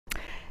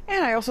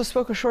And I also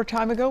spoke a short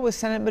time ago with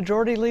Senate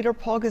Majority Leader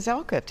Paul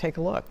Gazelka. Take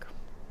a look.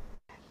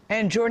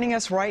 And joining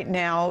us right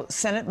now,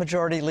 Senate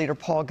Majority Leader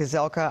Paul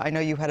Gazelka. I know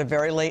you had a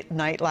very late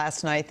night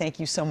last night. Thank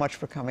you so much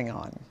for coming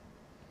on.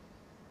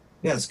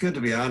 Yeah, it's good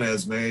to be on,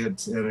 Esme.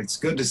 It's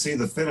good to see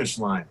the finish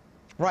line.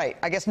 Right.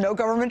 I guess no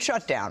government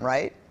shutdown,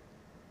 right?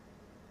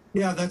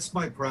 Yeah, that's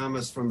my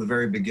promise from the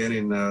very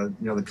beginning.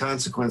 The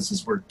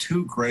consequences were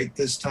too great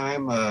this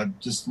time.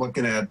 Just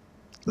looking at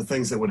the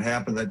things that would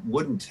happen that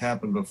wouldn't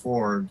happen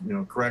before,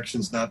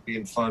 corrections not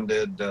being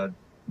funded,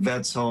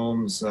 vets'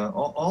 homes,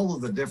 all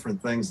of the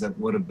different things that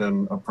would have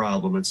been a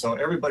problem. And so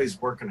everybody's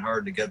working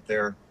hard to get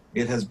there.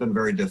 It has been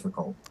very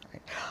difficult.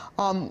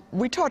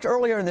 We talked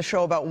earlier in the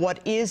show about what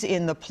is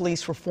in the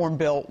police reform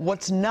bill.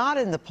 What's not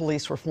in the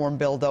police reform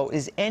bill, though,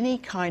 is any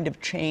kind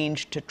of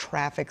change to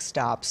traffic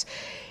stops.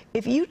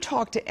 If you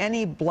talk to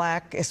any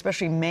black,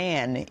 especially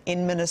man,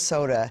 in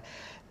Minnesota,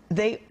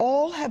 they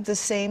all have the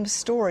same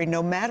story,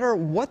 no matter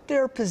what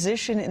their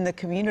position in the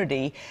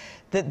community,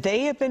 that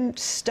they have been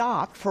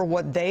stopped for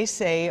what they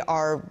say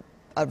are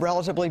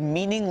relatively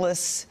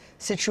meaningless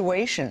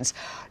situations.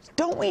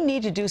 Don't we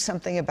need to do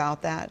something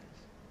about that?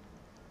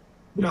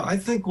 I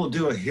think we'll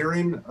do a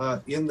hearing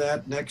in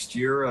that next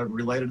year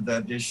related to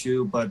that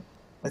issue. But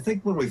I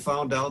think when we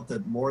found out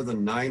that more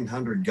than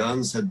 900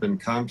 guns had been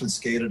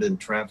confiscated in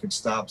traffic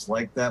stops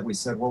like that, we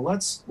said, well,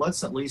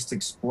 let's at least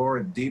explore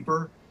it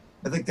deeper.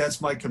 I think that's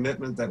my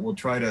commitment, that we'll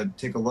try to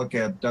take a look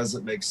at, does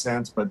it make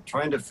sense? But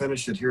trying to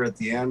finish it here at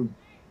the end,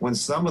 when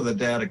some of the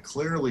data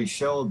clearly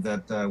showed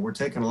that we're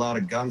taking a lot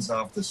of guns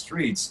off the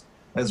streets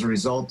as a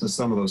result of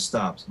some of those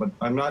stops. But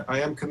I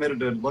am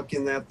committed to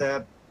looking at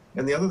that.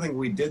 And the other thing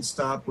we did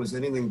stop was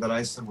anything that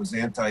I said was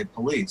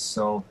anti-police.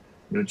 So,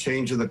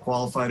 change of the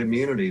qualified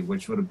immunity,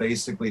 which would have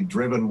basically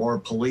driven more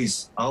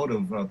police out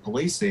of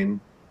policing.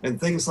 And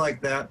things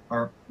like that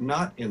are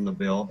not in the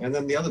bill. And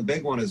then the other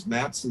big one is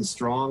Matson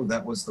Strong.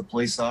 That was the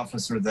police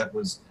officer that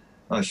was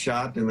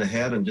shot in the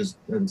head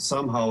and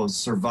somehow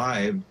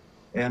survived.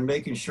 And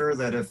making sure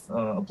that if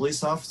a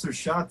police officer is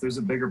shot, there's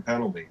a bigger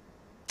penalty.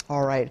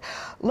 All right.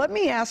 Let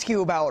me ask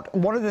you about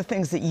one of the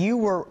things that you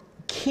were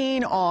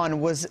keen on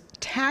was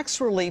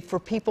tax relief for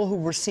people who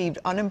received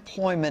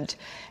unemployment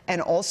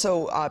and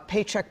also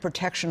paycheck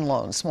protection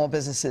loans, small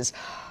businesses.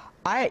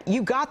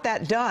 You got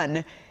that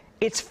done.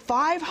 It's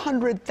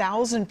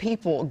 500,000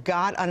 people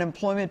got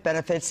unemployment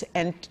benefits,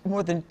 and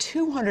more than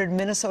 200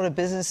 Minnesota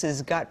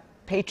businesses got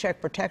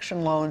paycheck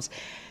protection loans.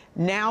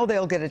 Now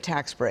they'll get a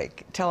tax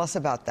break. Tell us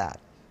about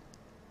that.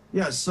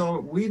 Yeah, so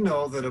we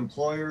know that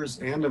employers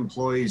and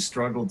employees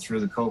struggled through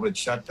the COVID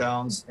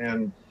shutdowns,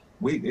 and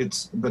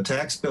the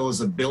tax bill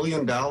is $1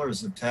 billion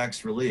of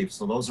tax relief.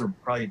 So those are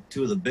probably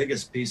two of the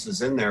biggest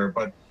pieces in there.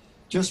 But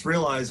just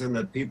realizing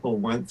that people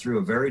went through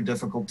a very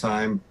difficult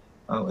time.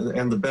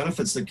 And the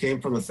benefits that came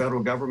from the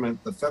federal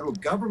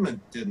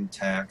government didn't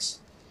tax.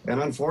 And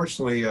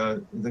unfortunately,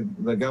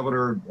 the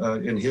governor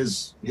in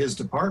his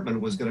department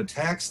was going to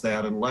tax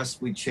that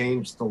unless we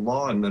changed the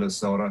law in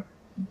Minnesota.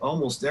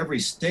 Almost every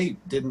state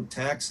didn't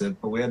tax it,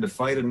 but we had to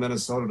fight in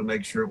Minnesota to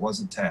make sure it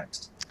wasn't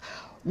taxed.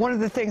 One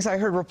of the things I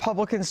heard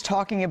Republicans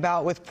talking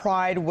about with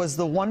pride was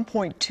the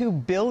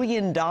 $1.2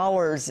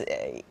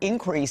 billion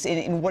increase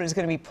in what is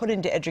going to be put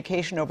into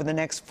education over the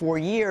next 4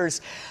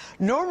 years.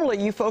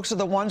 Normally, you folks are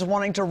the ones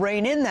wanting to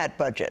rein in that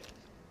budget.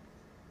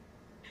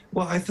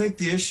 Well, I think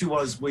the issue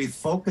was we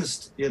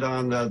focused it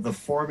on the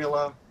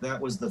formula.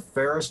 That was the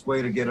fairest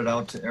way to get it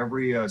out to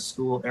every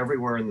school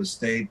everywhere in the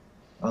state.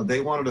 They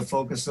wanted to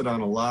focus it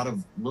on a lot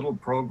of little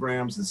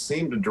programs that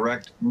seemed to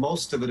direct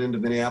most of it into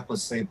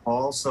Minneapolis-St.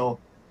 Paul. So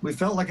we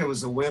felt like it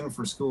was a win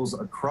for schools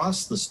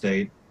across the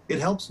state. It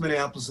helps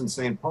Minneapolis and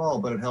St. Paul,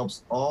 but it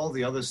helps all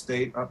the other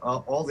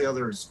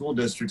school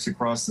districts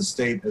across the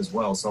state as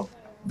well. So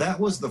that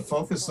was the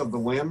focus of the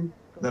win,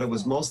 that it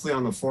was mostly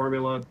on the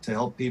formula to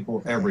help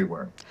people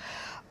everywhere.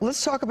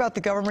 Let's talk about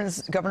the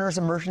governor's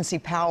emergency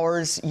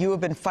powers. You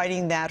have been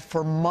fighting that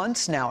for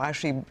months now,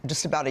 actually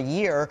just about a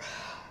year.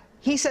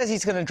 He says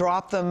he's going to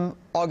drop them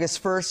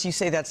August 1st. You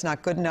say that's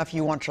not good enough.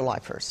 You want July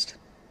 1st.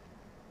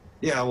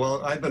 Yeah,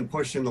 well, I've been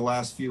pushing the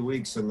last few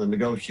weeks in the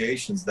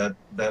negotiations that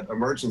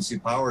emergency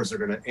powers are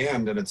going to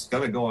end, and it's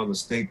going to go on the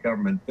state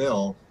government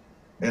bill.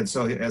 And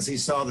so as he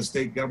saw the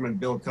state government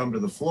bill come to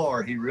the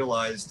floor, he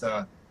realized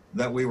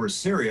that we were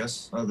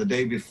serious. The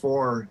day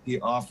before he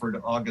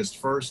offered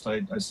August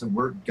 1st, I said,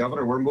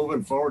 Governor, we're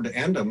moving forward to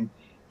end them,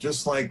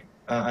 just like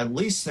at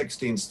least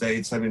 16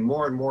 states. I mean,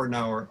 more and more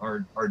now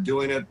are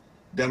doing it,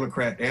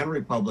 Democrat and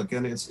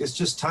Republican. It's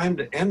just time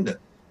to end it.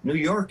 New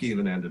York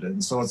even ended it.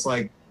 And so it's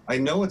like, I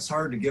know it's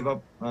hard to give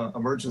up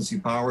emergency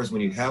powers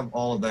when you have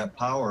all of that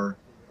power,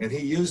 and he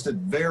used it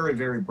very,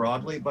 very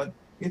broadly, but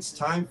it's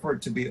time for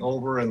it to be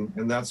over, and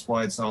that's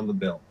why it's on the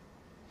bill.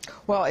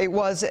 Well, it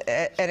was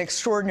an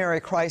extraordinary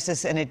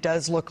crisis, and it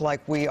does look like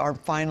we are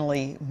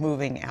finally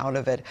moving out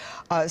of it.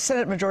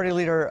 Senate Majority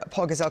Leader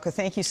Paul Gazelka,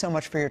 thank you so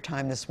much for your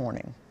time this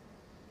morning.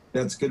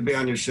 It's good to be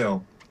on your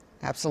show.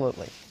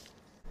 Absolutely.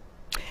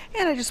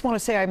 And I just want to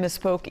say I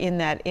misspoke in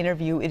that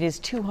interview. It is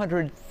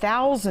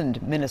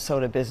 200,000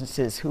 Minnesota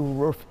businesses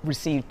who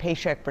receive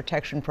Paycheck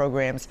Protection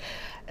Programs,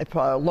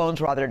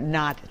 loans rather,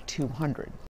 not 200.